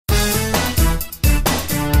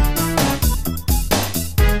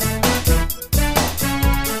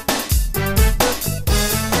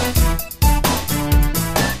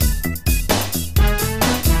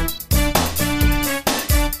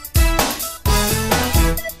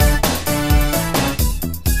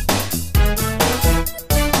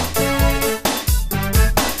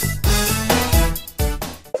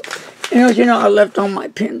Well, you know, I left all my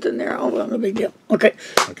pins in there. Oh, well, no big deal. Okay,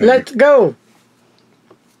 let's go.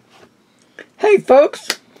 Hey,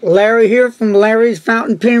 folks. Larry here from Larry's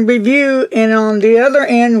Fountain Pen Review. And on the other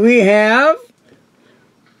end, we have...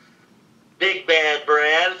 Big Bad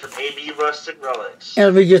Brad from AB Rustic Relics. And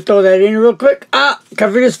let me just throw that in real quick.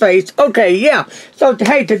 Covered his face. Okay, yeah. So,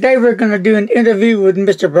 hey, today we're going to do an interview with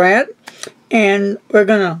Mr. Brad. And we're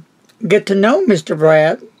going to get to know Mr.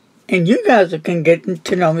 Brad. And you guys can get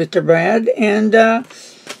to know Mr. Brad. And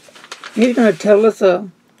he's going to tell us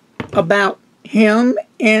about him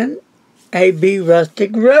and AB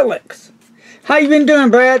Rustic Relics. How you been doing,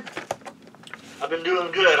 Brad? I've been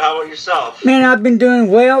doing good. How about yourself? Man, I've been doing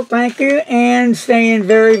well, thank you, and staying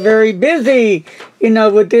very, very busy, you know,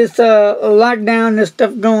 with this lockdown and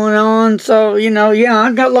stuff going on. So, you know, yeah,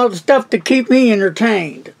 I've got a lot of stuff to keep me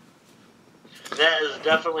entertained. That is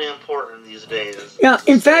definitely important these days. Yeah,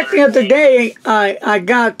 in fact, the other day, I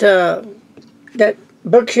got that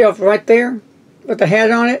bookshelf right there with the hat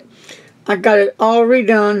on it. I got it all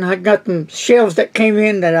redone. I got some shelves that came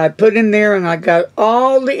in that I put in there, and I got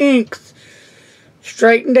all the inks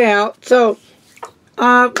straightened out. So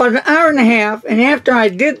about an hour and a half, and after I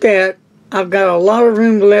did that, I've got a lot of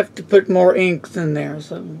room left to put more inks in there.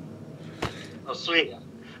 So oh, sweet.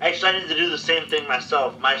 Actually, I need to do the same thing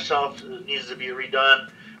myself. My shelf needs to be redone.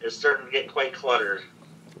 It's starting to get quite cluttered.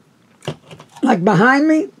 Like behind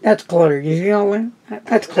me, that's cluttered. You see all that?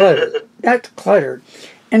 That's cluttered. That's cluttered.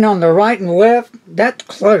 And on the right and left, that's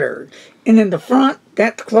cluttered. And in the front,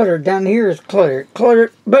 that's cluttered. Down here is cluttered.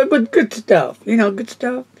 Cluttered, but with good stuff. You know, good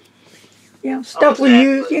stuff. You know, stuff we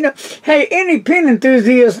use. You know, hey, any pen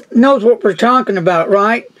enthusiast knows what we're talking about,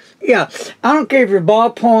 right? Yeah. I don't care if you're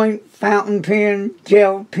ballpoint, fountain pen,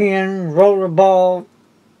 gel pen, roller ball,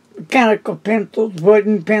 mechanical pencils,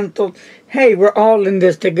 wooden pencils. Hey, we're all in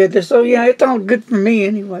this together. So, yeah, it's all good for me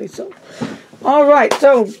anyway. So, all right.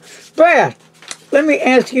 So, Brad, let me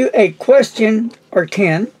ask you a question or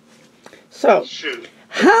 10. So, shoot.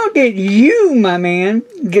 How did you, my man,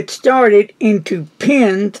 get started into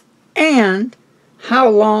pens, and how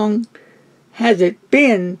long has it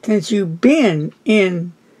been since you've been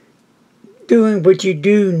in doing what you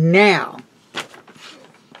do now?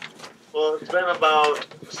 Well, it's been about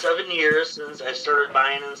 7 years since I started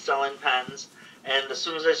buying and selling pens, and as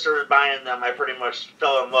soon as I started buying them, I pretty much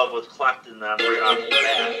fell in love with collecting them right off the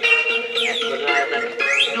bat. And then I've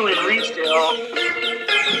been doing resale.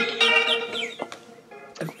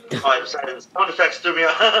 Oh, I'm sorry, the sound effects threw me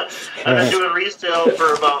off. I've been doing resale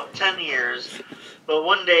for about 10 years, but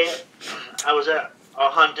one day I was at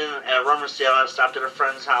hunting at a rumor sale. I stopped at a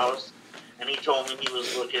friend's house, and he told me he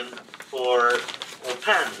was looking for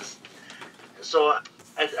pens. So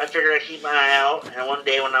I figured I'd keep my eye out, and one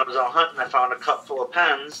day when I was out hunting, I found a cup full of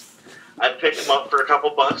pens. I picked them up for a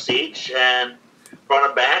couple bucks each and brought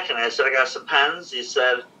them back, and I said, I got some pens. He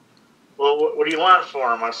said, well, what do you want for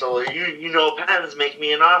them? I said, well, you know pens, make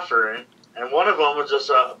me an offer. And one of them was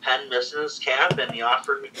just a pen missing its cap, and he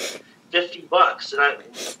offered me $50. And I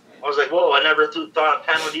was like, whoa, I never thought a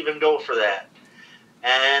pen would even go for that.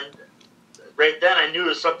 And right then I knew there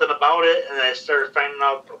was something about it, and I started finding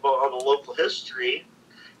out about all the local history,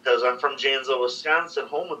 because I'm from Janesville, Wisconsin,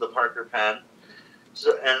 home of the Parker pen.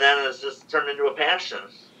 So, and then it's just turned into a passion.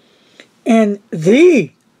 And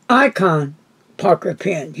the icon Parker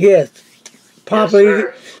pen, yes. Probably,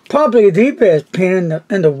 yes, probably the best pen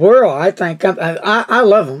in the world. I think I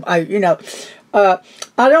love them. I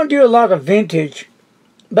don't do a lot of vintage,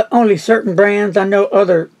 but only certain brands. I know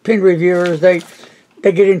other pen reviewers they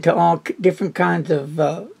get into all different kinds of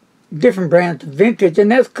different brands of vintage,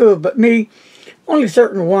 and that's cool. But me, only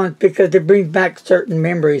certain ones, because they bring back certain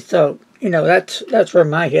memories. So you know that's where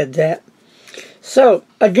my head's at. So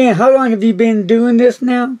again, how long have you been doing this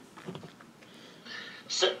now?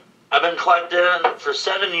 I've been collecting for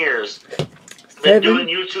 7 years. I've been doing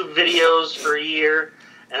YouTube videos for a year,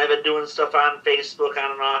 and I've been doing stuff on Facebook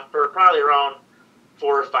on and off for probably around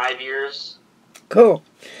 4 or 5 years. Cool.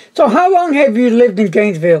 So how long have you lived in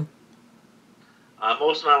Gainesville?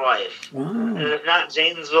 Most of my life. Wow. And if not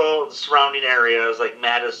Janesville, the surrounding areas like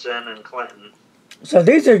Madison and Clinton. So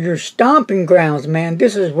these are your stomping grounds, man.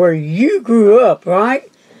 This is where you grew up, right?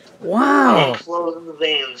 Wow. It flows in the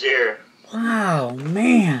veins here. Wow,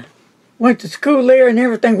 man. Went to school there and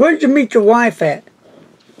everything. Where did you meet your wife at?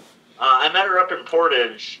 I met her up in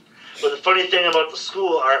Portage. But the funny thing about the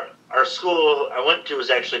school, our school I went to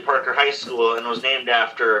was actually Parker High School, and it was named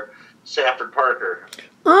after Safford Parker.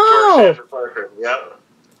 Oh! George Safford Parker, yep.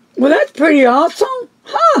 Well, that's pretty awesome.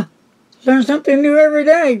 Huh. Learn something new every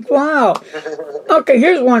day. Wow. Okay,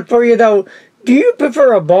 here's one for you, though. Do you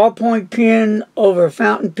prefer a ballpoint pen over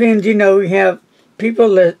fountain pens? You know, you have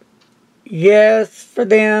people that yes for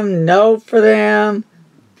them, no for them.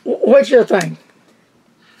 What's your thing?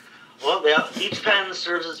 Well, each pen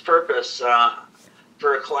serves its purpose.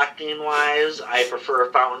 For collecting wise, I prefer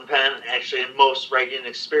a fountain pen. Actually, in most writing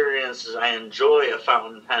experiences, I enjoy a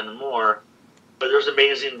fountain pen more. But there's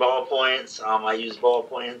amazing ballpoints. I use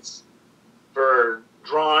ballpoints for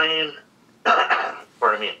drawing.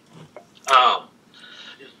 Pardon me.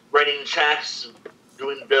 Writing checks,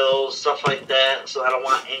 doing bills, stuff like that. So I don't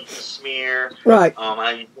want ink to smear. Right.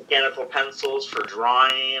 I use mechanical pencils for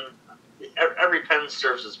drawing. Every pen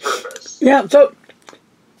serves its purpose. Yeah. So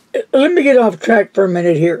let me get off track for a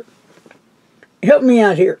minute here. Help me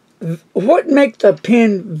out here. What makes a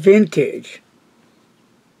pen vintage?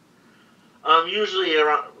 Usually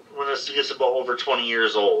around when it gets about over 20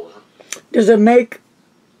 years old. Does it make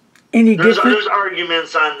any difference? There's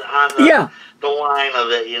arguments on the line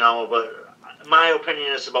of it, you know, but my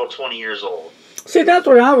opinion is about 20 years old. See, that's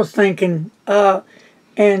what I was thinking.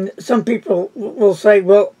 And some people will say,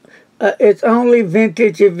 well, it's only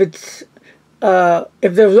vintage if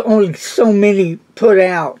there's only so many put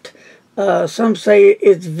out. Some say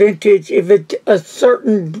it's vintage if it's a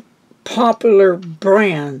certain popular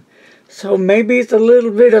brand. So maybe it's a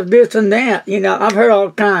little bit of this and that. You know, I've heard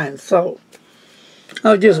all kinds. So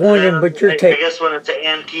I was just wondering what your take. I guess when it's an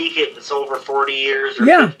antique, it's over 40 years or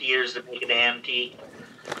 50 years to make it an antique.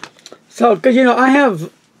 So, because, you know, I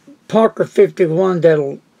have Parker 51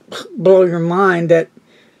 that'll blow your mind that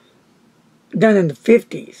done in the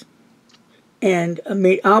 50s. And, I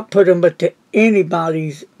mean, I'll put them up to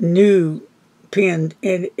anybody's new pen,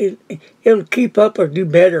 and it'll keep up or do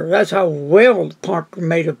better. That's how well Parker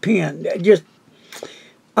made a pen.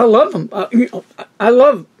 I love them. You know, I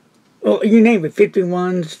love, well, you name it,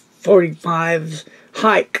 51s, 45s,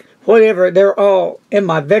 Hike, whatever. They're all in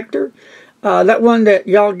my Vector. That one that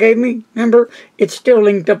y'all gave me, remember? It's still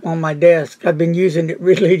linked up on my desk. I've been using it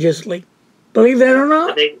religiously. Believe that or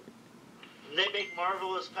not? They make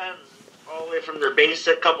marvelous pens. All the way from their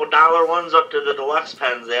basic couple dollar ones up to the deluxe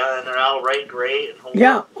pens, and they're all great.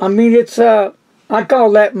 Yeah, I mean, it's I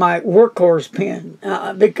call that my workhorse pen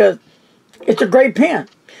because it's a great pen.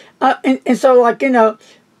 And so, like, you know,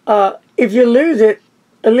 if you lose it,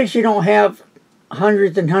 at least you don't have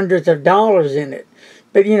hundreds and hundreds of dollars in it.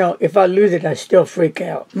 But, you know, if I lose it, I still freak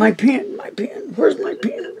out. My pen, where's my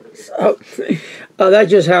pen? So, that's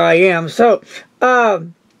just how I am. So,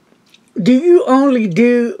 do you only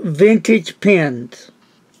do vintage pens?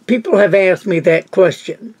 People have asked me that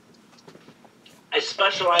question. I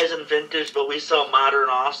specialize in vintage, but we sell modern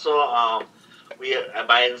also. I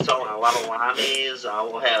buy and sell a lot of Lamies.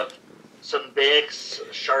 We'll have some Bics,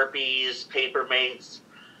 Sharpies, Papermates.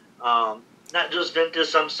 Not just vintage,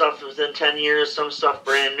 some stuff within 10 years, some stuff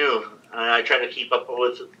brand new. I try to keep up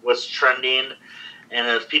with what's trending. And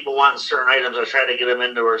if people want certain items, I try to get them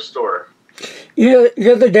into our store. You know,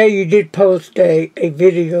 the other day you did post a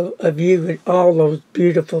video of you and all those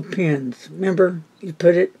beautiful pens. Remember? You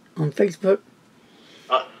put it on Facebook?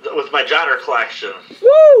 With my jotter collection.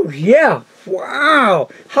 Woo! Yeah! Wow!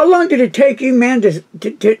 How long did it take you, man, to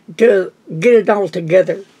get it all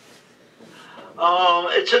together?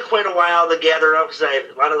 It took quite a while to gather up because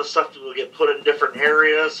a lot of the stuff will get put in different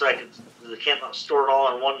areas, so I can't store it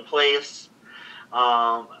all in one place.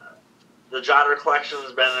 The jotter collection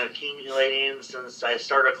has been accumulating since I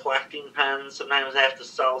started collecting pens. Sometimes I have to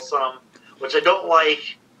sell some, which I don't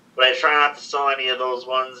like, but I try not to sell any of those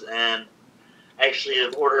ones. And actually,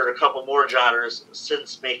 I've ordered a couple more jotters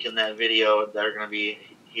since making that video that are going to be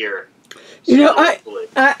here. You know, I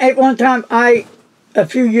at one time, a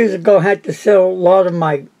few years ago, had to sell a lot of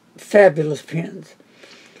my fabulous pens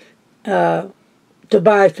to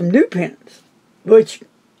buy some new pens, which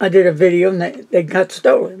I did a video and they got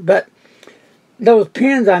stolen. But those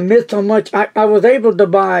pens I missed so much. I was able to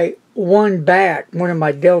buy one of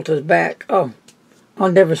my Deltas back. Oh,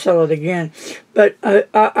 I'll never sell it again. But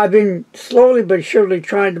I've been slowly but surely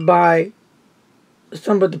trying to buy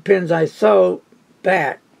some of the pens I sold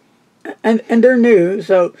back. And they're new.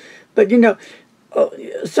 So, but you know,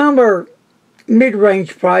 some are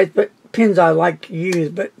mid-range price, but pens I like to use.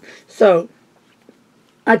 But so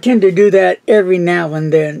I tend to do that every now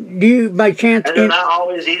and then. Do you, by chance... And they're not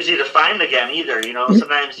always easy to find again, either. You know,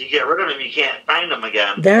 sometimes you get rid of them, you can't find them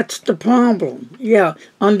again. That's the problem. Yeah,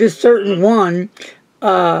 on this certain one,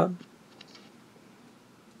 I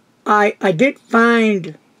did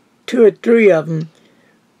find 2 or 3 of them,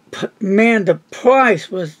 but man, the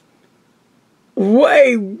price was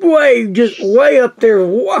way up there.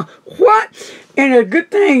 What? And a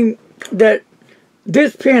good thing that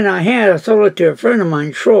this pen I had, I sold it to a friend of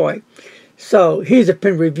mine, Troy. So he's a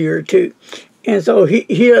pen reviewer too. And so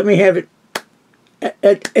he let me have it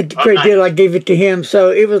at the great deal. I gave it to him.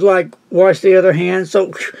 So it was like wash the other hand.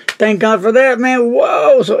 So thank God for that, man.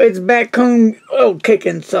 Whoa. So it's back home,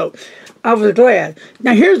 kicking. So I was glad.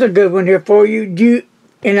 Now here's a good one here for you.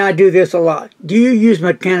 And I do this a lot. Do you use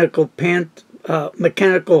mechanical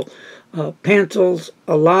pencils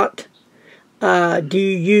a lot? Do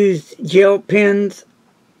you use gel pens,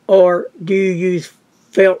 or do you use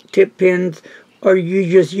felt tip pens, or you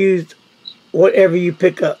just use whatever you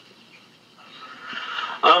pick up?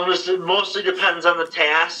 It mostly depends on the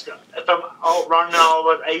task. If I'm out running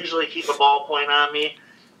I usually keep a ballpoint on me.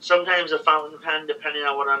 Sometimes a fountain pen, depending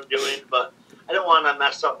on what I'm doing, but I don't want to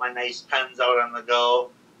mess up my nice pens out on the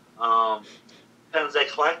go. Pens I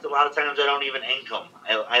collect, a lot of times I don't even ink them.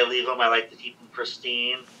 I leave them. I like to keep them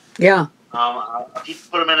pristine. Yeah. I'll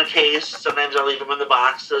put them in a case. Sometimes I leave them in the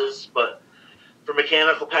boxes, but for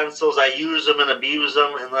mechanical pencils, I use them and abuse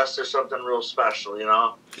them unless there's something real special, you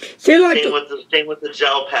know. Same with the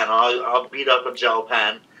gel pen. I'll beat up a gel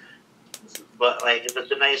pen, but like if it's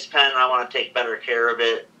a nice pen, I want to take better care of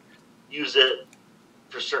it. Use it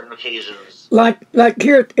for certain occasions. Like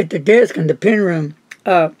here at the desk in the pen room,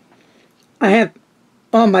 I have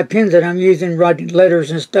all my pens that I'm using, writing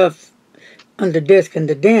letters and stuff, on the desk in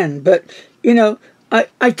the den. But you know, I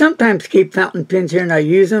sometimes keep fountain pens here and I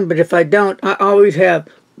use them, but if I don't, I always have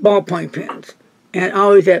ballpoint pens. And I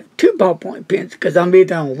always have 2 ballpoint pens because I'm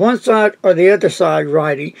either on one side or the other side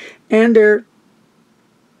writing. And they're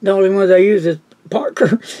the only ones I use is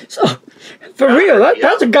Parker. So, for real,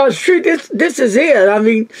 that's a God's truth. This is it. I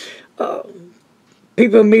mean,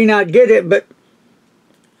 people may not get it, but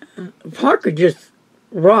Parker just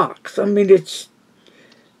rocks. I mean,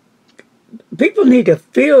 people need to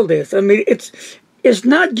feel this. I mean, it's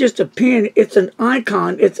not just a pen, it's an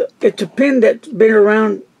icon. It's a pen that's been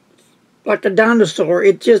around like a dinosaur.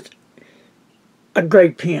 It's just a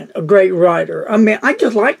great pen, a great writer. I mean, I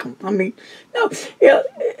just like them. I mean,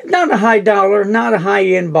 not a high dollar, not a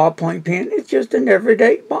high-end ballpoint pen. It's just an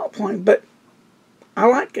everyday ballpoint, but I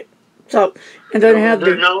like it. So, and then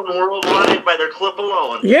they're known worldwide by their clip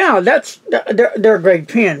alone. Yeah, they're a great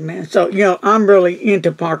pen, man. So, you know, I'm really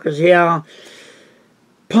into Parkers. Yeah.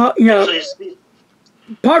 Parker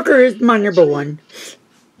is my number one.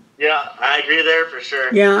 Yeah, I agree there for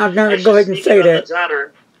sure. Yeah, I'm going to go ahead and say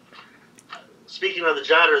that. Speaking of the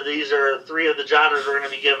jotter, these are 3 of the jotters we're going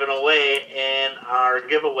to be giving away in our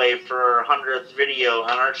giveaway for our 100th video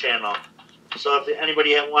on our channel. So if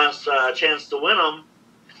anybody wants a chance to win them,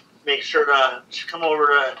 make sure to come over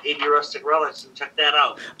to AB Rustic Relics and check that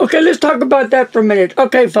out. Okay, let's talk about that for a minute.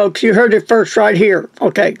 Okay, folks, you heard it first right here.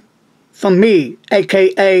 Okay, from me,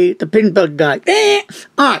 a.k.a. the Pinbug Guy.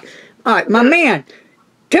 All right, my man.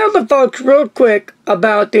 Tell the folks real quick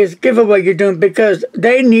about this giveaway you're doing because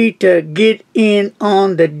they need to get in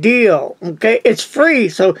on the deal, okay? It's free,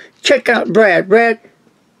 so check out Brad. Brad,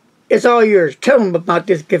 it's all yours. Tell them about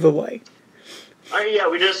this giveaway. Yeah,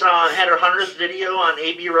 we just had our 100th video on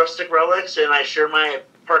AB Rustic Relics, and I share my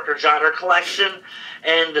Parker Jotter collection.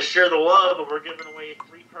 And to share the love, we're giving away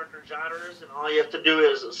 3 Parker Jotters, and all you have to do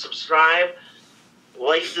is subscribe,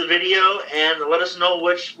 like the video, and let us know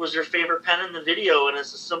which was your favorite pen in the video, and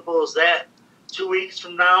it's as simple as that. 2 weeks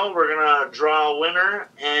from now, we're going to draw a winner,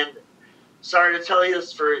 and sorry to tell you,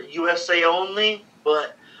 it's for USA only,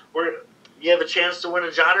 but you have a chance to win a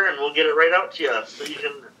jotter, and we'll get it right out to you so you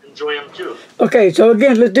can enjoy them too. Okay, so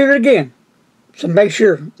again, let's do it again. So make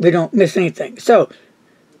sure we don't miss anything. So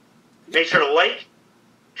make sure to like,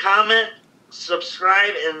 comment,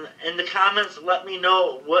 subscribe, and in the comments, let me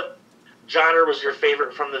know what jotter was your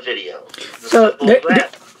favorite from the video. So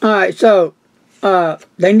all right, so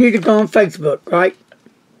they need to go on Facebook, right?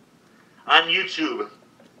 On YouTube.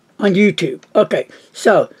 On YouTube. Okay.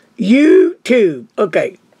 So YouTube.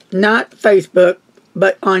 Okay. Not Facebook,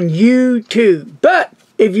 but on YouTube. But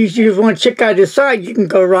if you just want to check out his site, you can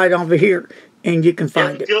go right over here and you can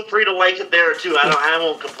find it. Feel free to like it there too. I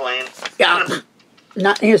won't complain. Yeah.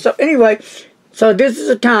 Not here. So anyway, so this is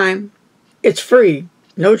a time. It's free.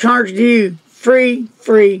 No charge to you. Free,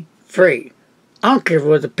 free, free. I don't care if it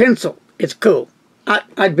was a pencil. It's cool.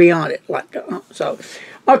 I'd be on it. Like so.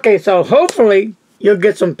 Okay, so hopefully you'll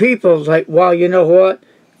get some people like, wow, you know what?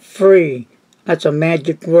 Free. That's a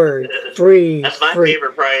magic word. Free. That's my free.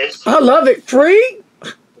 favorite price. I love it. Free?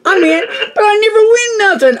 I mean, but I never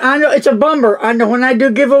win nothing. I know it's a bummer. I know when I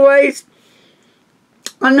do giveaways,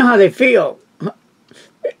 I know how they feel.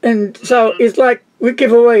 And so it's like we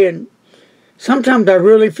give away, and sometimes I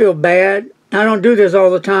really feel bad. I don't do this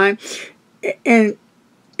all the time. And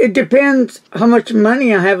it depends how much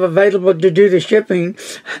money I have available to do the shipping,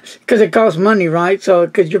 because it costs money, right? So,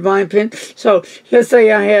 because you're buying pens. So, let's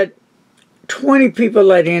say I had 20 people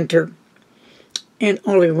that enter, and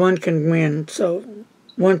only one can win. So,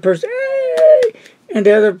 one person, hey, and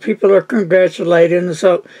the other people are congratulating. And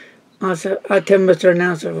so, I tell Mr.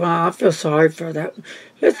 Announcer, wow, I feel sorry for that.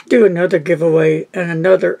 Let's do another giveaway, and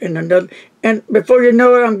another, and another. And before you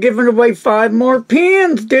know it, I'm giving away 5 more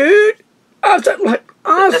pens, dude. I was like,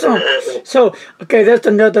 awesome. So, okay, that's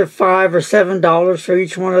another $5 or $7 for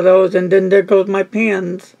each one of those, and then there goes my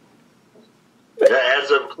pens. That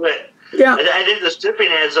adds up quick. Yeah. I think the shipping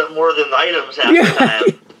adds up more than the items half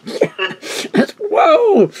the time.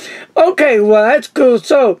 Whoa. Okay, well, that's cool.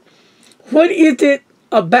 So, what is it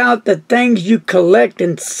about the things you collect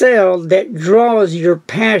and sell that draws your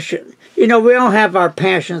passion? You know, we all have our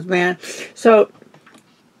passions, man. So,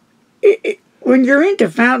 when you're into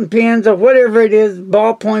fountain pens or whatever it is,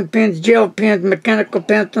 ballpoint pens, gel pens, mechanical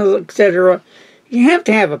pencils, etc., you have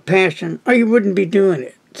to have a passion or you wouldn't be doing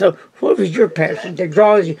it. So what was your passion that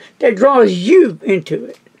draws you into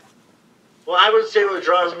it? Well, I would say what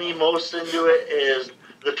draws me most into it is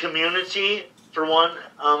the community, for one.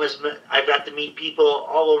 I've got to meet people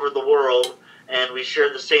all over the world, and we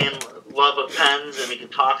share the same love of pens, and we can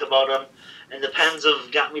talk about them. And the pens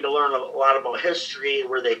have got me to learn a lot about history,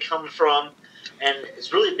 where they come from. And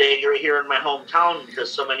it's really big right here in my hometown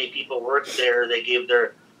because so many people work there. They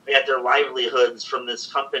got their livelihoods from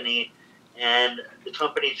this company, and the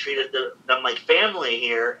company treated them like family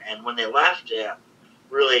here. And when they left, it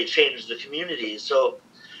really changed the community. So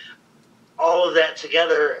all of that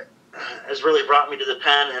together has really brought me to the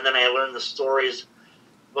pen. And then I learned the stories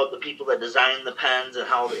about the people that designed the pens and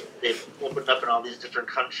how they've opened up in all these different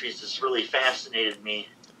countries. It's really fascinated me.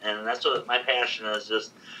 And that's what my passion is,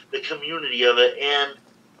 just the community of it. And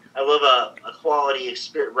I love a quality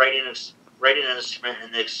writing an instrument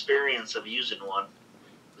and the experience of using one.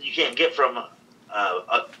 You can't get from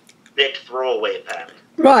a big throwaway pen.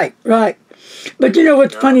 Right, right. But you know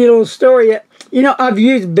what's funny little story? You know, I've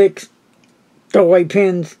used big throwaway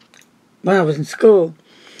pens when I was in school.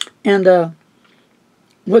 And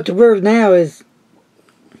what's weird now is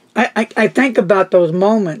I think about those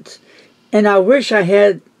moments, and I wish I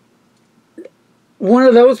had one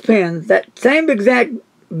of those pens, that same exact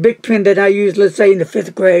big pen that I used, let's say, in the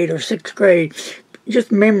 5th grade or 6th grade.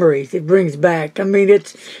 Just memories it brings back. I mean,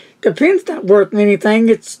 the pen's not worth anything.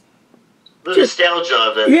 It's the nostalgia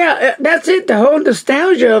of it. Yeah, that's it. The whole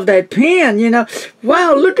nostalgia of that pen, you know.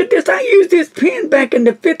 Wow, look at this. I used this pen back in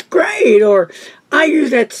the 5th grade, or I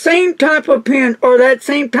use that same type of pen, or that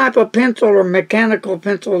same type of pencil or mechanical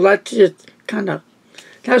pencil. That's just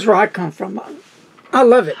that's where I come from. I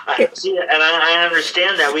love it. See, and I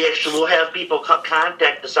understand that. We actually will have people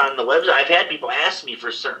contact us on the website. I've had people ask me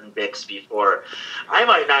for certain Bics before. I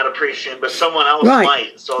might not appreciate them, but someone else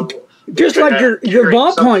might. So just like your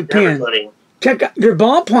ballpoint pen. Check out your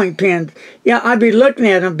ballpoint pens. Yeah, I'd be looking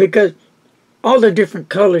at them because all the different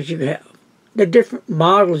colors you have, the different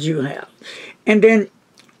models you have, and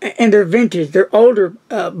they're vintage. They're older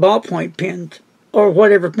ballpoint pens, or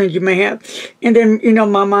whatever pens you may have. And then, you know,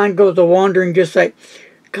 my mind goes to wandering, just like,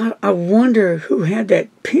 God, I wonder who had that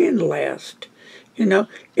pen last. You know,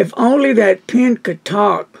 if only that pen could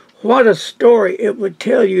talk, what a story it would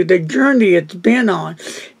tell you, the journey it's been on.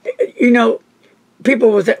 You know,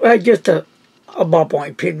 people would say, well, just a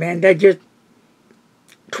ballpoint pen, man. That's just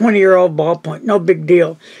 20-year-old ballpoint, no big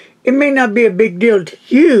deal. It may not be a big deal to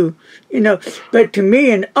you, you know, but to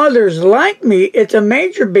me and others like me, it's a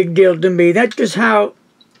major big deal to me. That's just how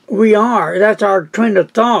we are. That's our train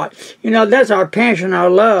of thought. You know, that's our passion,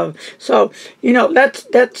 our love. So, you know, that's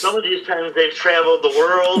some of these times they've traveled the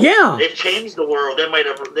world. Yeah. They've changed the world. They might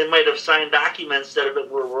have signed documents that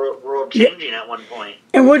were world changing at one point.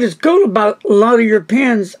 And what is cool about a lot of your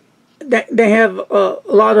pens, that they have a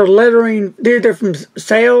lot of lettering, either from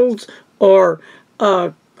sales or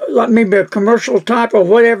like maybe a commercial type or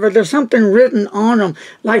whatever. There's something written on them.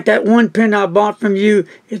 Like that one pen I bought from you,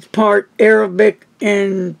 it's part Arabic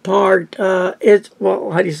and part, how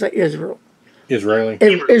do you say Israel? Israeli.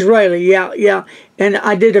 Israeli, yeah. And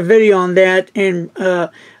I did a video on that, and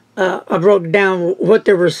I broke down what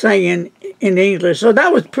they were saying in English. So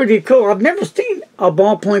that was pretty cool. I've never seen a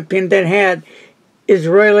ballpoint pen that had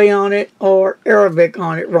Israeli on it or Arabic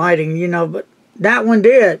on it writing, you know, but that one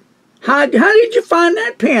did. How did you find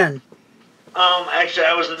that pen? Actually,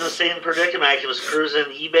 I was in the same predicament. I was cruising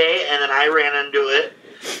eBay, and then I ran into it,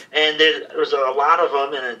 and there was a lot of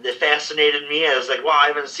them, and it fascinated me. I was like, wow, I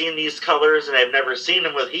haven't seen these colors, and I've never seen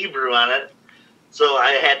them with Hebrew on it. So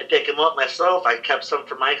I had to pick them up myself. I kept some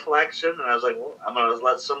for my collection, and I was like, well, I'm going to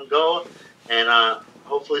let some go, and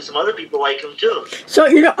hopefully some other people like them too. So,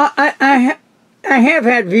 I have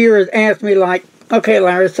had viewers ask me, like, okay,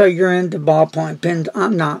 Larry, so you're into ballpoint pens.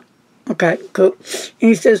 I'm not. Okay, cool. And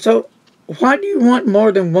he says, so why do you want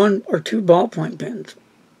more than 1 or 2 ballpoint pens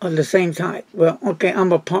of the same type? Well, okay,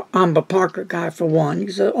 I'm a Parker guy for one. He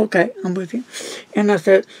said, okay, I'm with you. And I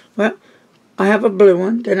said, well, I have a blue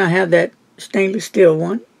one. Then I have that stainless steel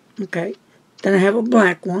one. Okay. Then I have a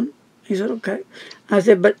black one. He said, okay. I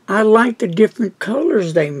said, but I like the different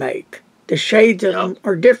colors they make. The shades of them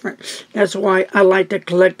are different. That's why I like to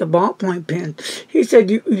collect the ballpoint pens. He said,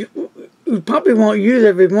 you probably won't use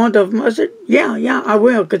every one of them. I said, yeah, I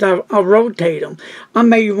will, because I'll rotate them. I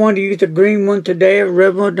may want to use a green one today, a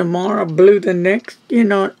red one tomorrow, a blue the next,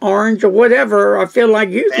 an orange or whatever I feel like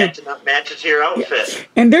using. Matches to your outfit. Yeah.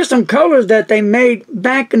 And there's some colors that they made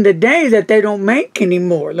back in the day that they don't make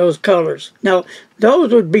anymore, those colors. Now,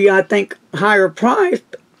 those would be, I think, higher priced.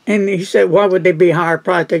 And he said, why would they be higher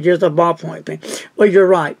priced? They're just a ballpoint pen. Well, you're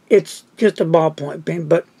right. It's just a ballpoint pen,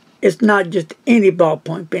 but it's not just any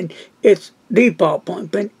ballpoint pen. It's the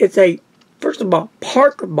ballpoint pen. It's first of all,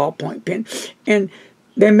 Parker ballpoint pen. And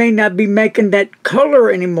they may not be making that color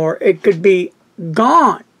anymore. It could be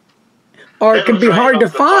gone. Or it could be hard to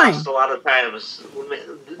find. A lot of times,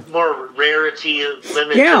 more rarity,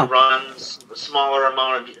 limited runs, smaller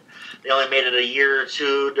amount of... They only made it a year or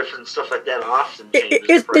two, different stuff like that often changes.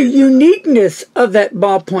 It's the uniqueness of that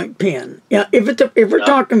ballpoint pen. Yeah, if we're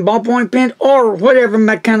talking ballpoint pen or whatever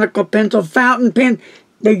mechanical pencil, fountain pen,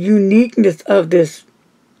 the uniqueness of this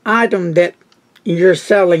item that you're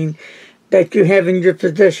selling, that you have in your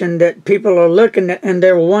possession, that people are looking at and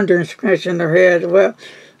they're wondering, scratching their head. Well,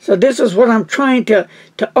 so this is what I'm trying to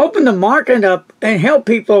open the market up and help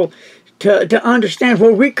people to understand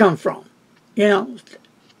where we come from,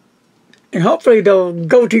 And hopefully they'll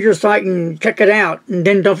go to your site and check it out. And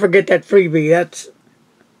then don't forget that freebie. That's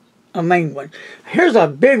a main one. Here's a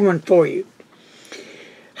big one for you.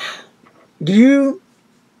 Do you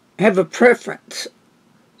have a preference?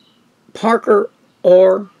 Parker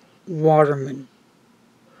or Waterman?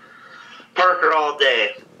 Parker all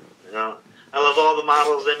day. I love all the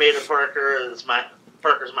models they made of Parker.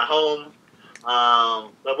 Parker's my home.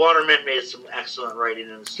 But Waterman made some excellent writing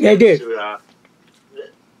and stuff. They did.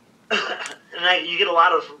 And you get a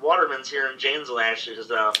lot of Watermans here in Janesville, actually, because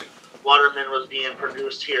Waterman was being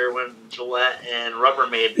produced here when Gillette and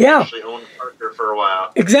Rubbermaid actually owned Parker for a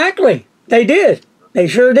while. Exactly. They did. They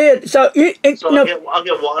sure did. So I'll get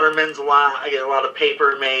Watermans a lot. I get a lot of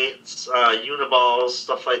Paper Mates, Uniballs,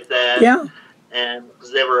 stuff like that. Yeah. And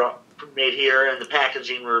because they were made here, and the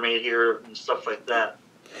packaging were made here, and stuff like that.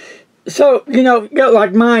 So,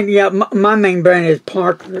 like mine, my main brand is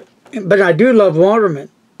Parker, but I do love Waterman.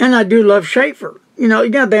 And I do love Schaefer. They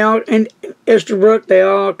all, and Estabrook, they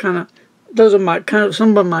all those are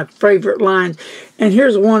some of my favorite lines. And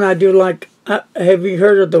here's one I do like. Have you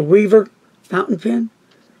heard of the Weaver fountain pen?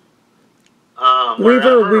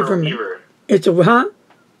 Weaver or Weaver? It's a,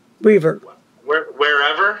 Weaver.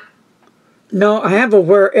 Wherever? No, I have a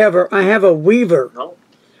wherever. I have a Weaver. No.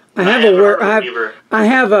 I have a Weaver. I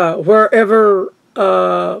have a wherever,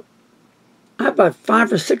 I have about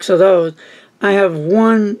 5 or 6 of those. I have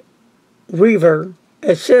one Weaver.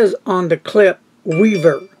 It says on the clip,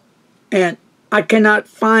 Weaver. And I cannot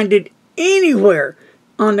find it anywhere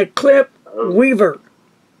on the clip, Weaver.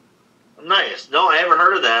 Nice. No, I haven't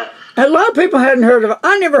heard of that. A lot of people hadn't heard of it.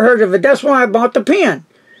 I never heard of it. That's why I bought the pen.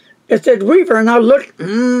 It said Weaver, and I looked,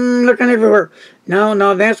 looking everywhere. No,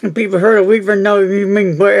 I'm asking people heard of Weaver. No, you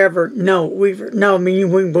mean wherever. No, Weaver. No, I mean you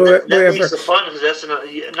mean wherever. That makes it fun, because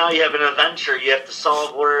now you have an adventure. You have to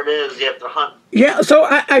solve where it is. You have to hunt. Yeah, so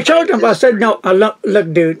I showed them. I said, no,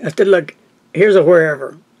 look, dude. I said, look, here's a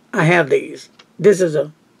wherever. I have these. This is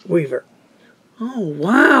a Weaver. Oh,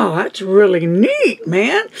 wow, that's really neat,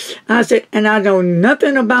 man. I said, and I know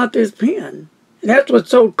nothing about this pen. That's what's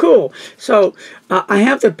so cool. So I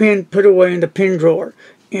have the pen put away in the pen drawer,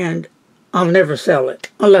 and I'll never sell it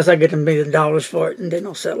unless I get $1 million for it, and then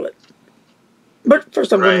I'll sell it. But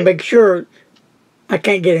first, I'm going to make sure I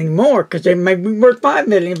can't get any more, because they may be worth $5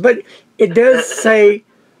 million. But it does say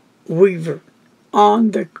Weaver on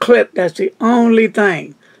the clip. That's the only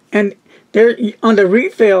thing. And there on the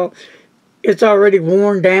refill, it's already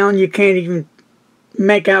worn down. You can't even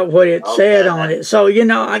make out what it said on it. So,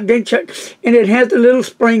 I did check. And it has a little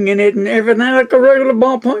spring in it and everything like a regular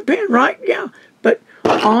ballpoint pen, right? Yeah. But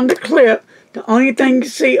on the clip, the only thing you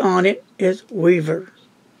see on it is Weaver.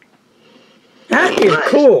 That is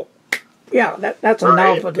cool. Yeah, that's a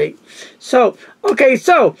Right. novelty. So, okay,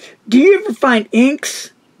 so do you ever find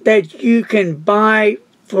inks that you can buy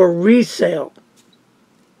for resale?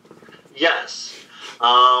 Yes.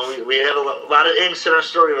 We have a lot of inks in our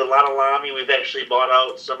store. We have a lot of Lamy. We've actually bought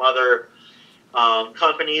out some other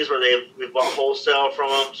companies where we've bought wholesale from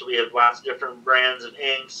them. So we have lots of different brands of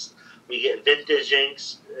inks. We get vintage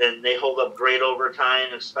inks, and they hold up great over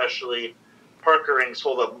time. Especially Parker inks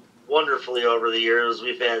hold up wonderfully over the years.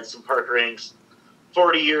 We've had some Parker inks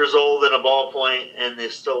 40 years old in a ballpoint, and they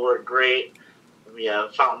still work great. And we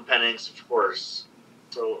have fountain pen inks, of course.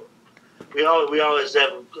 So we always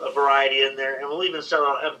have a variety in there, and we'll even sell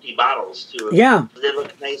out empty bottles too. Yeah. They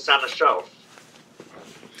look nice on the shelf.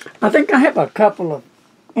 I think I have a couple of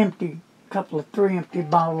three empty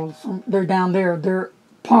bottles. They're down there. They're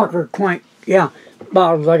Parker Quaint,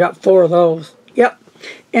 bottles. I got 4 of those. Yep.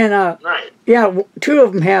 And Right. yeah, 2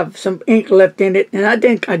 of them have some ink left in it, and I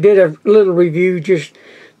think I did a little review. Just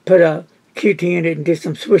put a QT in it and did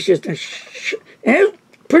some swishes, and it was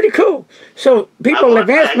pretty cool. So people have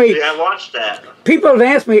asked me. I watched that. People have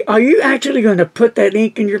asked me, "Are you actually going to put that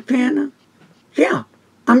ink in your pen?" Yeah,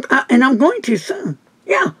 I'm going to soon.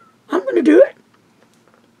 Yeah, I'm going to do it.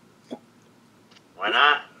 Why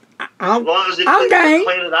not? As long as you I'm clean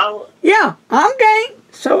game. it out. Yeah, I'm game.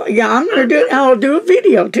 So yeah, I'm going to do it. I'll do a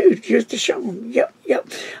video too, just to show them. Yep.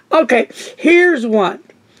 Okay, here's one.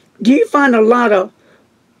 Do you find a lot of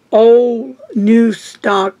old, new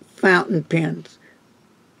stock fountain pens?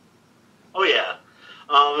 Oh yeah.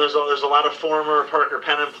 There's a lot of former Parker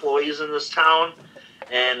Pen employees in this town,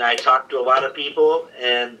 and I talk to a lot of people,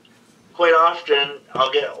 and quite often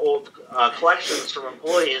I'll get old collections from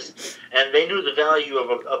employees, and they knew the value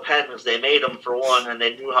of a pen because they made them for one, and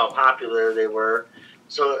they knew how popular they were.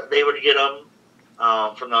 So they would get them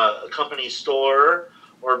from the company store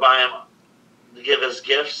or buy them to give as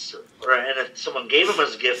gifts, and if someone gave them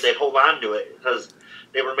as a gift, they'd hold on to it because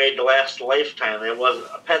they were made to last a lifetime.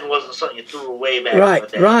 A pen wasn't something you threw away back in the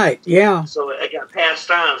day. Right, yeah. So it got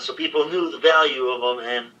passed on, so people knew the value of them,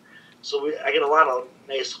 and so I get a lot of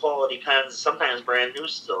nice quality pens, sometimes brand new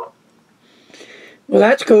still. Well,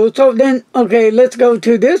 that's cool. So then, okay, let's go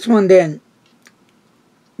to this one then.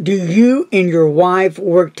 Do you and your wife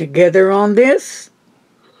work together on this?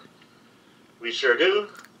 We sure do.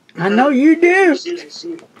 I know you do.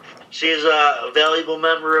 She's a valuable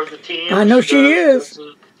member of the team. I know she is.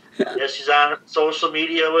 Yeah, she's on social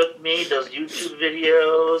media with me, does YouTube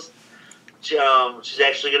videos. She's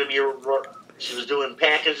actually going to be... She was doing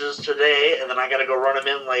packages today, and then I got to go run them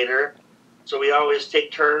in later. So we always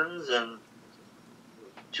take turns, and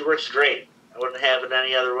she works great. I wouldn't have it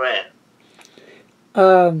any other way.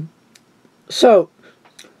 So,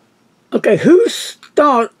 okay, who's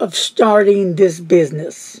thought of starting this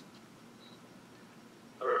business?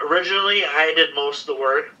 Originally, I did most of the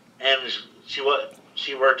work, and she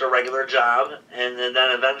worked a regular job, and then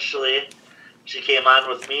eventually she came on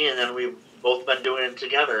with me, and then we've both been doing it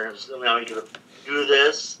together. So now we can do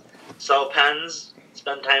this, sell pens,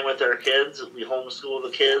 spend time with our kids. We homeschool the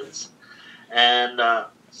kids, and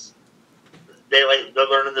they're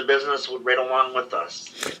learning the business right along with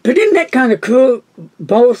us. But isn't that kind of cool?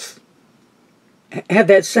 Both have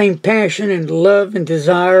that same passion and love and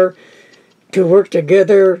desire to work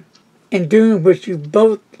together and doing what you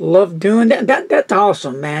both love doing. That's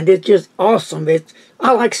awesome, man. It's just awesome.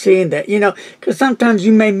 I like seeing that, because sometimes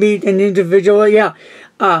you may meet an individual.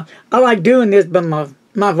 I like doing this, but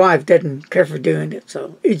my wife doesn't care for doing it,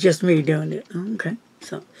 so it's just me doing it. Okay.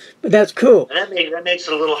 So, but that's cool. And that makes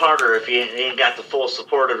it a little harder if you ain't got the full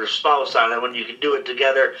support of your spouse on it. When you can do it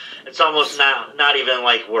together, it's almost not even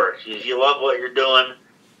like work. If you love what you're doing,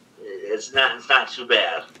 it's not too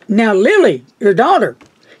bad. Now, Lily, your daughter,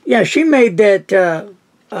 she made that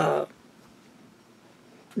what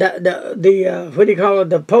do you call it?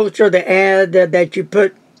 The poster, the ad that you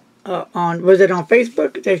put on. Was it on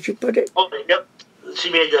Facebook that you put it? Oh, yep. She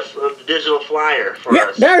made the digital flyer for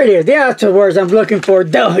us. There it is. Yeah, that's the words I'm looking for.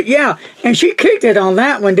 Duh. Yeah, and she kicked it on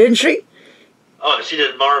that one, didn't she? Oh, she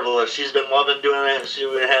did marvelous. She's been loving doing it. She's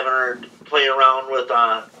been having her play around with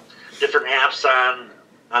different apps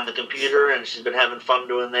on the computer, and she's been having fun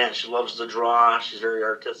doing that. She loves to draw. She's very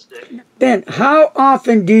artistic. Then, how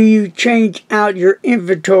often do you change out your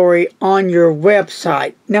inventory on your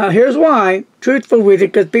website? Now, here's why. Truthful with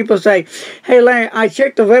it, because people say, hey, Larry, I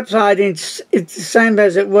checked the website, and it's the same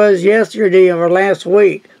as it was yesterday or last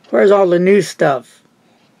week. Where's all the new stuff?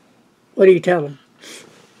 What do you tell them?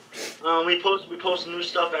 We post new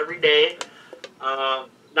stuff every day. Not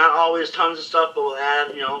always tons of stuff, but we'll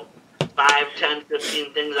add, 5, 10,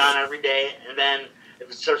 15 things on every day. And then if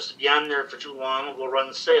it starts to be on there for too long, we'll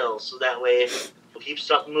run sales. So that way we'll keep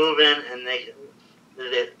stuff moving, and they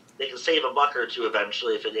can save a buck or two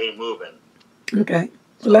eventually if it ain't moving. Okay.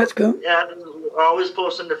 Well, that's cool. Yeah, we're always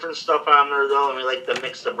posting different stuff on there, though, and we like to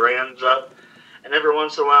mix the brands up. And every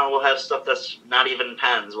once in a while, we'll have stuff that's not even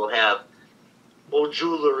pens. We'll have old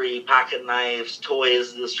jewelry, pocket knives,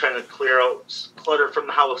 toys, just trying to clear out clutter from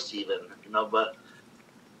the house even, you know, but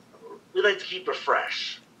we like to keep it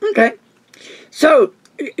fresh. Okay. So,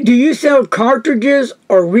 do you sell cartridges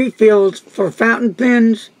or refills for fountain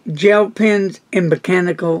pens, gel pens, and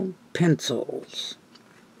mechanical pencils?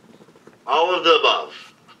 All of the above.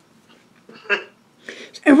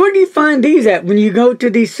 And where do you find these at when you go to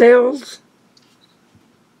these sales?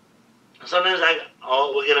 Sometimes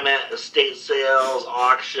we'll get them at estate sales,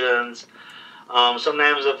 auctions.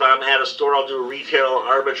 Sometimes if I'm at a store, I'll do retail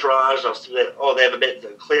arbitrage. I'll see that, they have a bit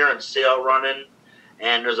of clearance sale running,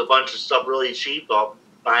 and there's a bunch of stuff really cheap. I'll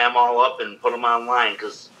buy them all up and put them online,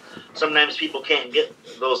 because sometimes people can't get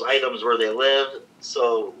those items where they live,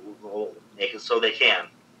 so we'll make it so they can.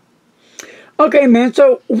 Okay, man,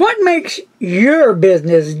 so what makes your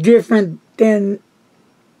business different than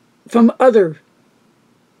from others?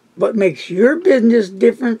 What makes your business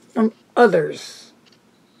different from others?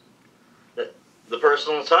 The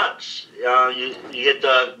personal touch. You get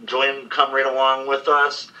to come right along with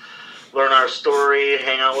us, learn our story,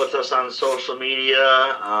 hang out with us on social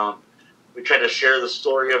media. We try to share the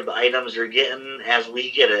story of the items you're getting as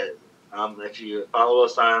we get it. If you follow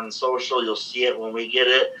us on social, you'll see it when we get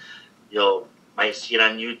it. Might see it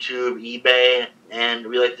on YouTube, eBay, and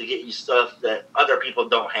we like to get you stuff that other people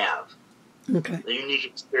don't have. Okay. A unique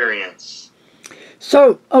experience.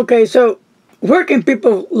 So where can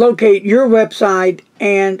people locate your website,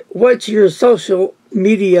 and what's your social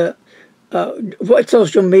media? What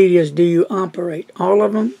social medias do you operate? All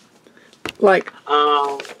of them? Like? We're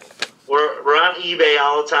on eBay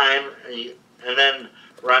all the time, and then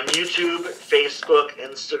we're on YouTube, Facebook,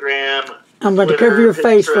 Instagram. I'm going to cover your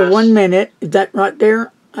face for 1 minute. Is that right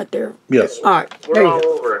there? Right there? Yes. All right. We're all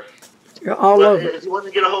over. You're all over. If you want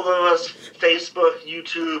to get a hold of us, Facebook,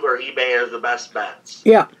 YouTube, or eBay are the best bets.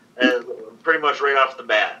 Yeah. Pretty much right off the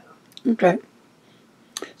bat. Okay.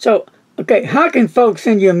 So, how can folks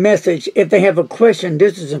send you a message if they have a question?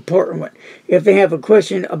 This is an important one. If they have a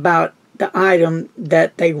question about the item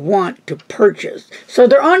that they want to purchase. So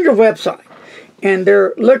they're on your website, and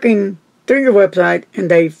they're looking through your website,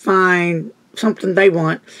 and they find something they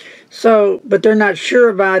want. So, but they're not sure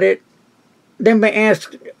about it. Then they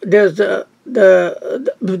ask, does a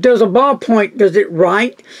ballpoint, does it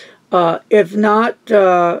write? If not,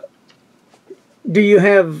 do you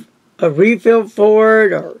have a refill for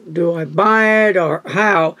it, or do I buy it, or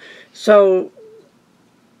how? So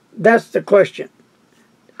that's the question.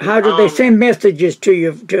 How do they send messages to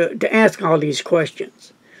you to ask all these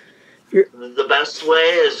questions? The best way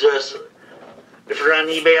is just, if you're on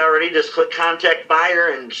eBay already, just click contact buyer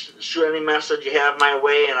and shoot any message you have my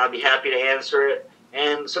way, and I'll be happy to answer it.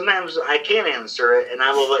 And sometimes I can't answer it, and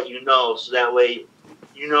I will let you know, so that way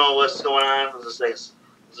you know what's going on.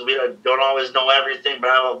 So we don't always know everything, but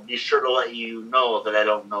I will be sure to let you know that I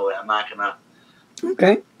don't know it. I'm not going to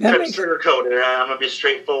try to sugarcoat it. I'm going to be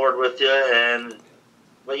straightforward with you and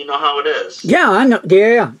let you know how it is. Yeah, I know.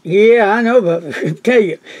 Yeah, I know, but I'll tell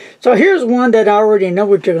you. So here's one that I already know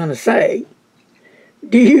what you're going to say.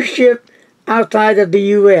 Do you ship outside of the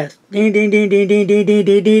U.S.? Ding, ding, ding, ding, ding, ding, ding,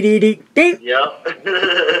 ding, ding, ding, ding. Yep.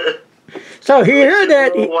 So you hear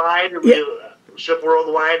that? We ship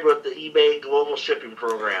worldwide with the eBay Global Shipping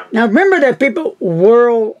Program. Now remember that, people,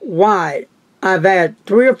 worldwide. I've had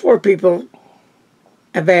 3 or 4 people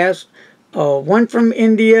I've asked. One from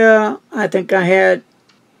India. I think I had,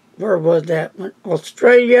 where was that one?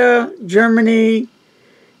 Australia, Germany,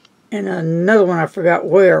 and another one I forgot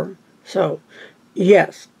where. So,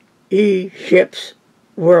 yes, he ships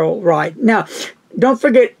worldwide. Now, don't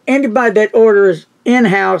forget, anybody that orders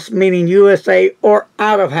in-house, meaning USA, or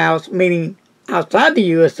out-of-house, meaning outside the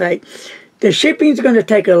USA, the shipping's going to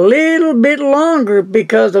take a little bit longer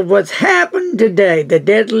because of what's happened today, the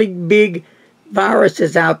deadly big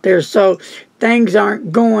viruses out there. So things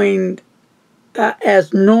aren't going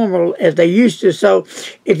as normal as they used to. So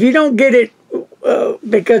if you don't get it,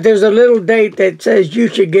 because there's a little date that says you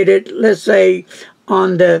should get it, let's say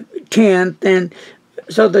on the 10th, and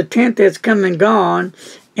so the 10th is come and gone,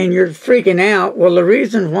 and you're freaking out. Well, the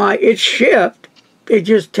reason why it's shipped, it's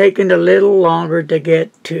just taking a little longer to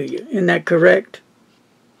get to you. Isn't that correct?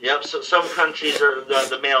 Yep. So some countries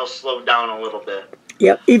the mail slowed down a little bit.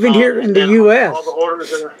 Yep. Even here in the U.S. All the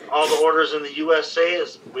orders in the USA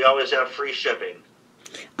we always have free shipping.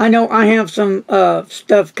 I know I have some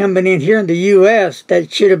stuff coming in here in the U.S.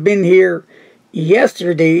 that should have been here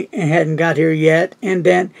yesterday and hadn't got here yet. And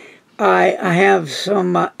then I have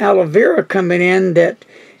some aloe vera coming in that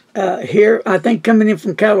here, I think coming in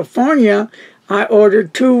from California, I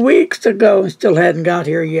ordered 2 weeks ago and still hadn't got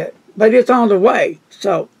here yet. But it's on the way.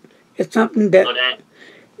 So it's something that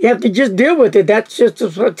you have to just deal with it. That's just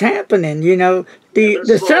what's happening, you know. The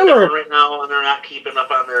seller right now, and they're not keeping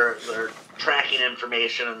up on their tracking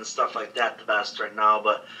information and stuff like that the best right now.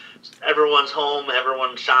 But everyone's home,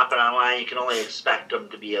 everyone's shopping online. You can only expect them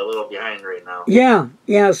to be a little behind right now.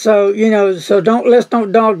 Yeah. So you know, let's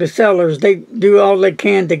don't dog the sellers. They do all they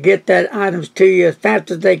can to get that items to you as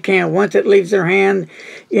fast as they can. Once it leaves their hand,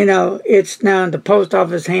 you know, it's now in the post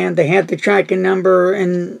office hand. They have the tracking number,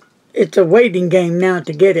 and it's a waiting game now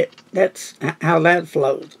to get it. That's how that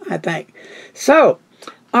flows, I think. So,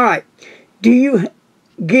 all right. Do you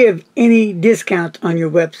give any discounts on your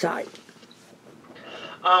website?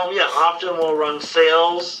 Yeah, often we'll run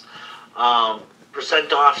sales,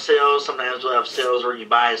 percent off sales. Sometimes we'll have sales where you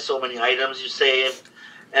buy so many items you save.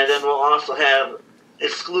 And then we'll also have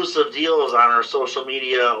exclusive deals on our social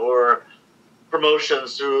media or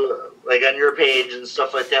promotions through, like on your page and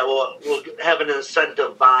stuff like that. We'll have an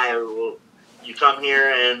incentive buy. You come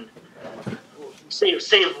here and save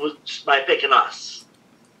by picking us.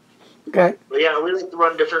 Okay. But yeah, we like to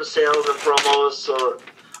run different sales and promos so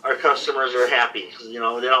our customers are happy. Because, you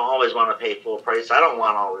know, they don't always want to pay full price. I don't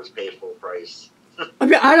want to always pay full price.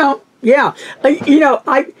 I don't. Yeah. You know,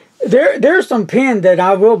 there's some pen that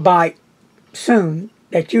I will buy soon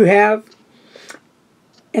that you have,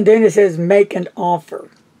 and then it says make an offer.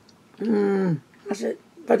 I said,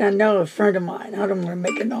 but I know a friend of mine. I don't want to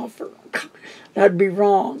make an offer. That'd be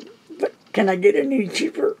wrong. But can I get it any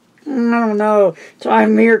cheaper? I don't know. So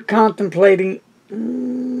I'm here contemplating.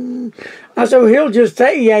 So he'll just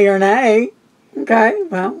say yay or nay. Okay,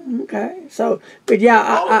 well, okay. So, but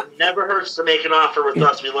yeah. It never hurts to make an offer with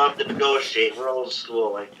us. We love to negotiate. We're old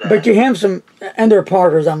school like that. But you have some, and they're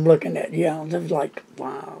partners I'm looking at. Yeah, they're like,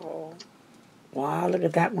 wow, look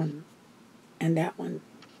at that one, and that one.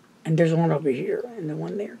 And there's one over here, and the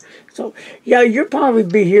one there. So, yeah, you'll probably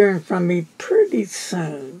be hearing from me pretty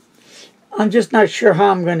soon. I'm just not sure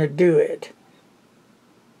how I'm going to do it.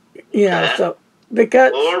 You know, so,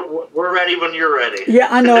 because... Well, we're ready when you're ready. Yeah,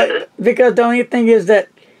 I know it. Because the only thing is that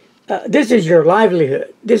this is your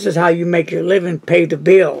livelihood. This is how you make your living, pay the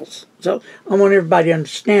bills. So, I want everybody to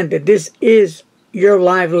understand that this is your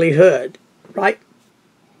livelihood, right?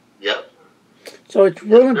 Yep. So, it's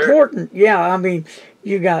real important. Yeah, I mean...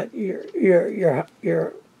 You got your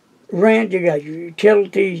rent, you got your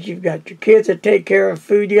utilities, you've got your kids to take care of,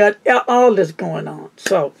 food, you got all this going on.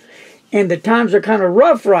 So, and the times are kind of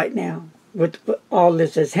rough right now with all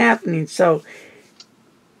this is happening. So,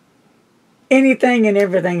 anything and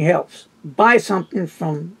everything helps. Buy something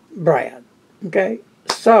from Brad. Okay?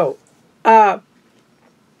 So,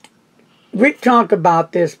 we talked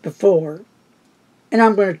about this before, and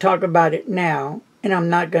I'm going to talk about it now, and I'm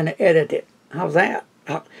not going to edit it. How's that?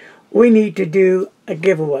 We need to do a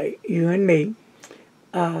giveaway, you and me,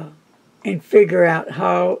 and figure out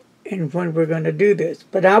how and when we're going to do this.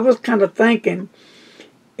 But I was kind of thinking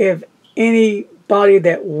if anybody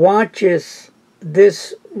that watches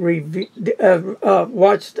this review,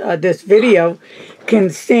 this video, can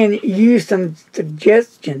send you some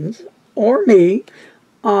suggestions or me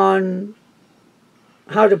on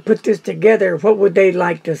how to put this together. What would they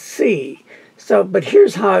like to see? So, but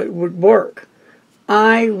here's how it would work.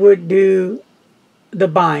 I would do the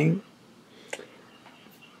buying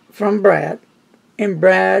from Brad, and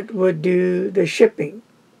Brad would do the shipping.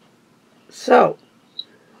 So,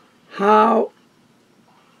 how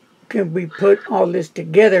can we put all this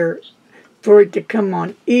together for it to come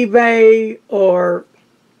on eBay or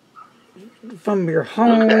from your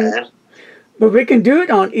home? Okay. But we can do it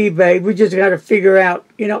on eBay. We just got to figure out,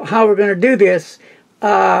 you know, how we're going to do this.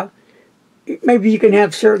 Maybe you can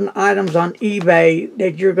have certain items on eBay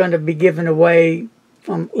that you're going to be giving away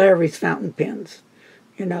from Larry's fountain pens.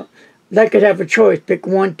 You know, they could have a choice, pick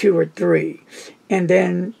 1, 2, or 3. And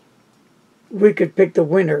then we could pick the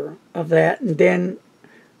winner of that and then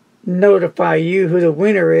notify you who the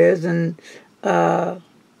winner is. And then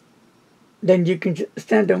you can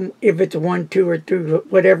send them, if it's 1, 2, or 3,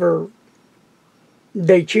 whatever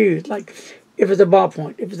they choose. Like if it's a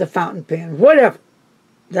ballpoint, if it's a fountain pen, whatever.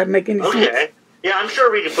 Does that make any sense? Okay. Yeah, I'm sure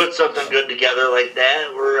we can put something good together like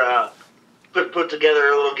that. We're put together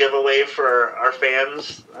a little giveaway for our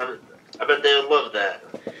fans. I bet they would love that.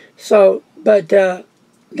 So, but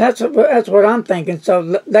that's what I'm thinking.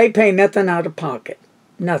 So they pay nothing out of pocket,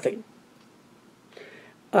 nothing.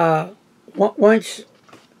 once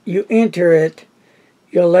you enter it,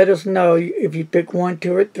 you'll let us know if you pick 1,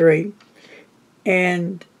 2, or 3.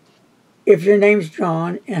 And if your name's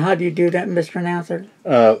John, and how do you do that, Mr. Announcer?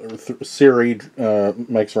 Siri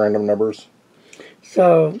makes random numbers.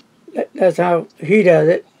 So that's how he does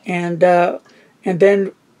it. And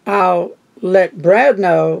then I'll let Brad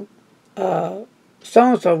know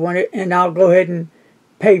so-and-so won it, and I'll go ahead and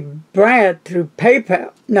pay Brad through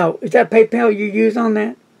PayPal. No, is that PayPal you use on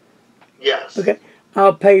that? Yes. Okay.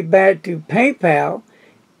 I'll pay Brad through PayPal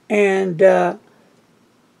and give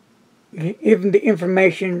him the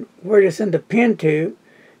information where to send the pin to.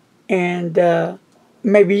 And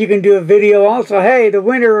maybe you can do a video also. Hey, the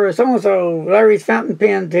winner is so-and-so, Larry's fountain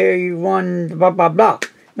pens here, you won blah, blah, blah.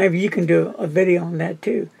 Maybe you can do a video on that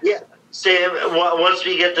too. Yeah. Sam, once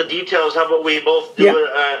we get the details, how about we both do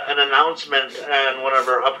an announcement on one of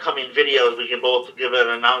our upcoming videos? We can both give an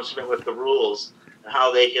announcement with the rules and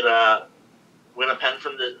how they could win a pen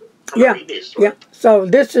from the eBay store. Yeah. So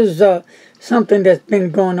this is something that's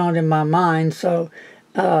been going on in my mind. So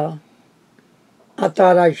I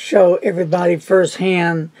thought I'd show everybody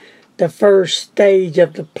firsthand the first stage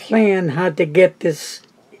of the plan, how to get this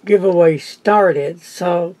giveaway started.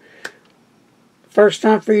 So first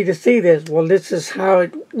time for you to see this. Well, this is how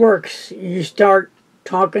it works. You start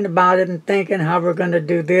talking about it and thinking how we're going to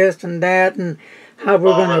do this and that and how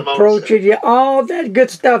we're going to approach it. Yeah, all that good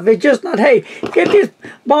stuff. It's just not, hey, get this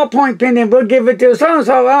ballpoint pen and we'll give it to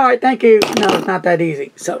so-and-so. All right, thank you. No, it's not that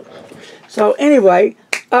easy. So anyway,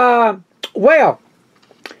 well,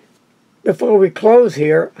 before we close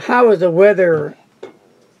here, how is the weather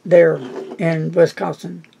there in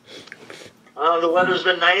Wisconsin? The weather's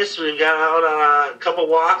been nice. We've gone out on a couple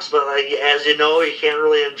walks, but as you know, you can't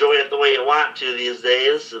really enjoy it the way you want to these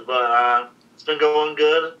days. But it's been going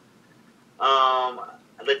good.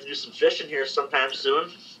 I'd like to do some fishing here sometime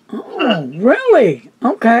soon. Oh, really?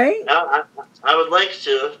 Okay. I would like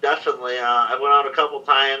to, definitely. I went out a couple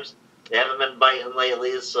times. They haven't been biting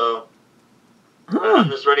lately, so I'm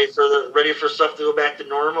just ready for stuff to go back to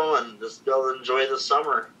normal and just be able to enjoy the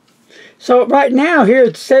summer. So right now here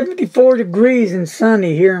it's 74 degrees and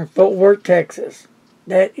sunny here in Fort Worth, Texas.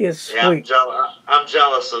 That is sweet. Yeah, I'm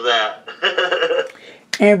jealous of that.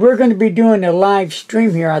 And we're going to be doing a live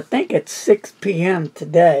stream here, I think at 6 p.m.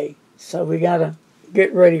 today. So we got to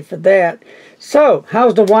get ready for that. So,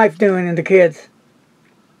 how's the wife doing and the kids?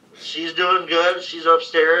 She's doing good. She's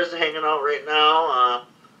upstairs hanging out right now.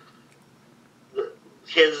 The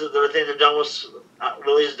kids, they're done with,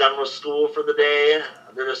 Lily's done with school for the day.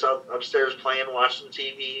 They're just upstairs playing, watching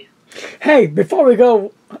TV. Hey, before we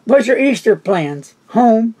go, what's your Easter plans?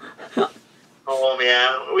 Home? Yeah.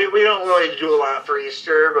 We don't really do a lot for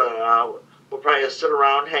Easter, but we'll probably sit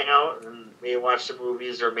around, hang out, and maybe watch some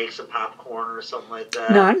movies or make some popcorn or something like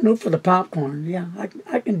that. No, I can go for the popcorn. Yeah,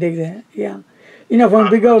 I can dig that. Yeah. You know, when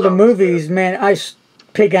we go to the movies, man, I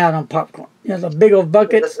pig out on popcorn. You know, the big old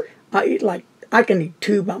buckets. I can eat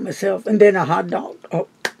 2 by myself, and then a hot dog. Oh,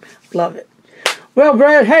 love it. Well,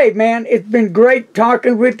 Brad, hey, man, it's been great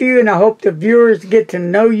talking with you, and I hope the viewers get to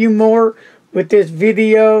know you more with this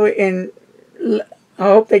video, and I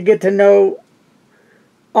hope they get to know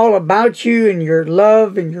all about you and your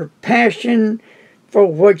love and your passion for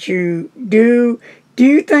what you do. Do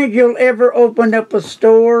you think you'll ever open up a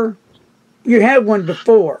store? You had one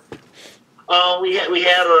before. We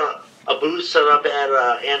had a booth set up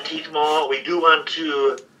at Antique Mall. We do want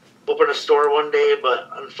to open a store one day, but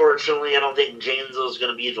unfortunately, I don't think Janesville is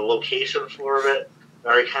going to be the location for it.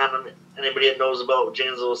 Our economy, anybody that knows about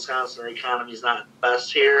Janesville, Wisconsin, our economy is not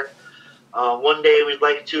best here. One day we'd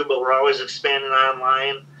like to, but we're always expanding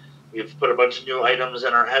online. We've put a bunch of new items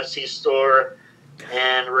in our Etsy store,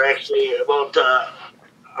 and we're actually about to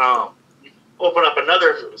open up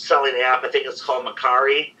another selling app. I think it's called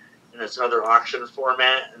Macari, and it's another auction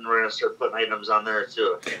format, and we're going to start putting items on there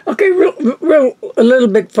too. Okay, real a little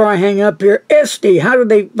bit before I hang up here. Etsy, how do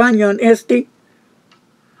they find you on Etsy?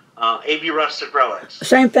 AB Rustic Relics.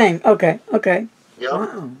 Same thing. Okay. Yep.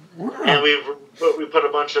 Wow. And we put a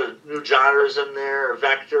bunch of new jotters in there,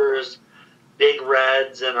 vectors, big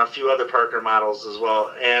reds, and a few other Parker models as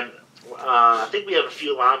well. And I think we have a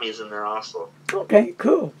few Lamis in there also. Okay,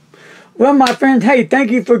 cool. Well, my friend, hey,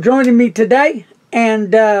 thank you for joining me today.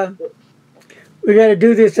 And we got to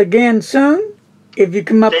do this again soon. If you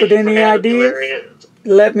come up with any ideas,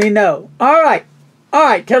 let me know. All right.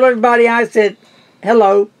 Tell everybody I said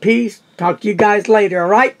hello, peace. Talk to you guys later, all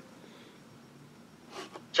right?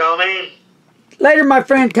 Ciao, man. Later, my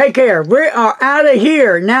friend. Take care. We are out of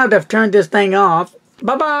here now to turn this thing off.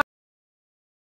 Bye-bye.